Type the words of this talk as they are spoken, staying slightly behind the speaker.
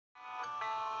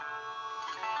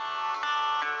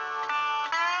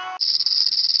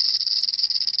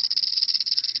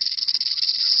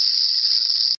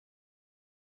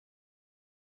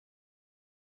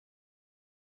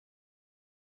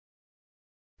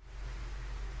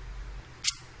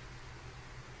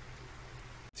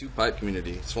To pipe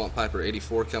community, Swamp Piper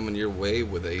 84 coming your way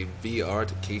with a VR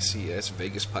to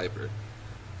KCSVegasPiper.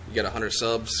 You got 100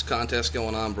 subs contest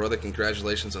going on, brother.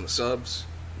 Congratulations on the subs.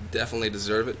 Definitely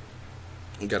deserve it.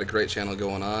 You got a great channel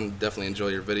going on. Definitely enjoy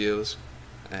your videos.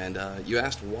 And you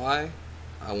asked why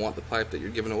I want the pipe that you're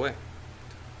giving away.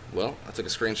 Well, I took a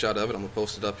screenshot of it. I'm gonna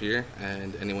post it up here,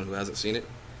 and anyone who hasn't seen it,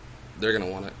 they're gonna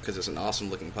want it because it's an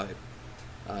awesome looking pipe.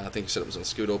 I think you said it was a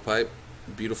Scudo pipe.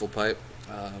 Beautiful pipe.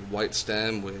 White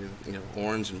stem with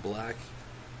orange and black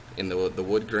in the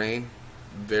wood grain.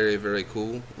 Very, very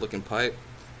cool looking pipe.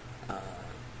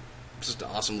 Just an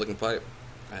awesome looking pipe,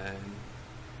 and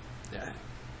yeah,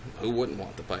 who wouldn't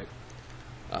want the pipe?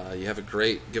 You have a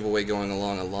great giveaway going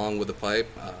along with the pipe.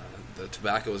 The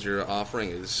tobaccos you're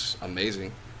offering is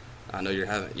amazing. I know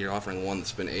you're offering one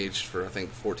that's been aged for I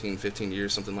think 14, 15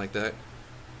 years, something like that.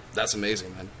 That's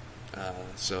amazing, man.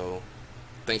 So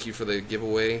thank you for the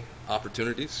giveaway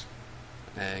opportunities,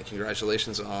 and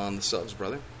congratulations on the subs,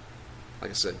 brother.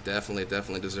 Like I said,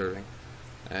 definitely deserving.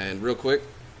 And real quick,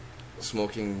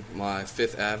 smoking my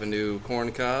 5th Avenue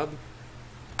corn cob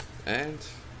and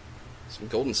some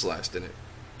golden sliced in it.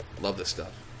 Love this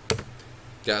stuff.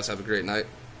 Guys, have a great night.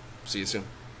 See you soon.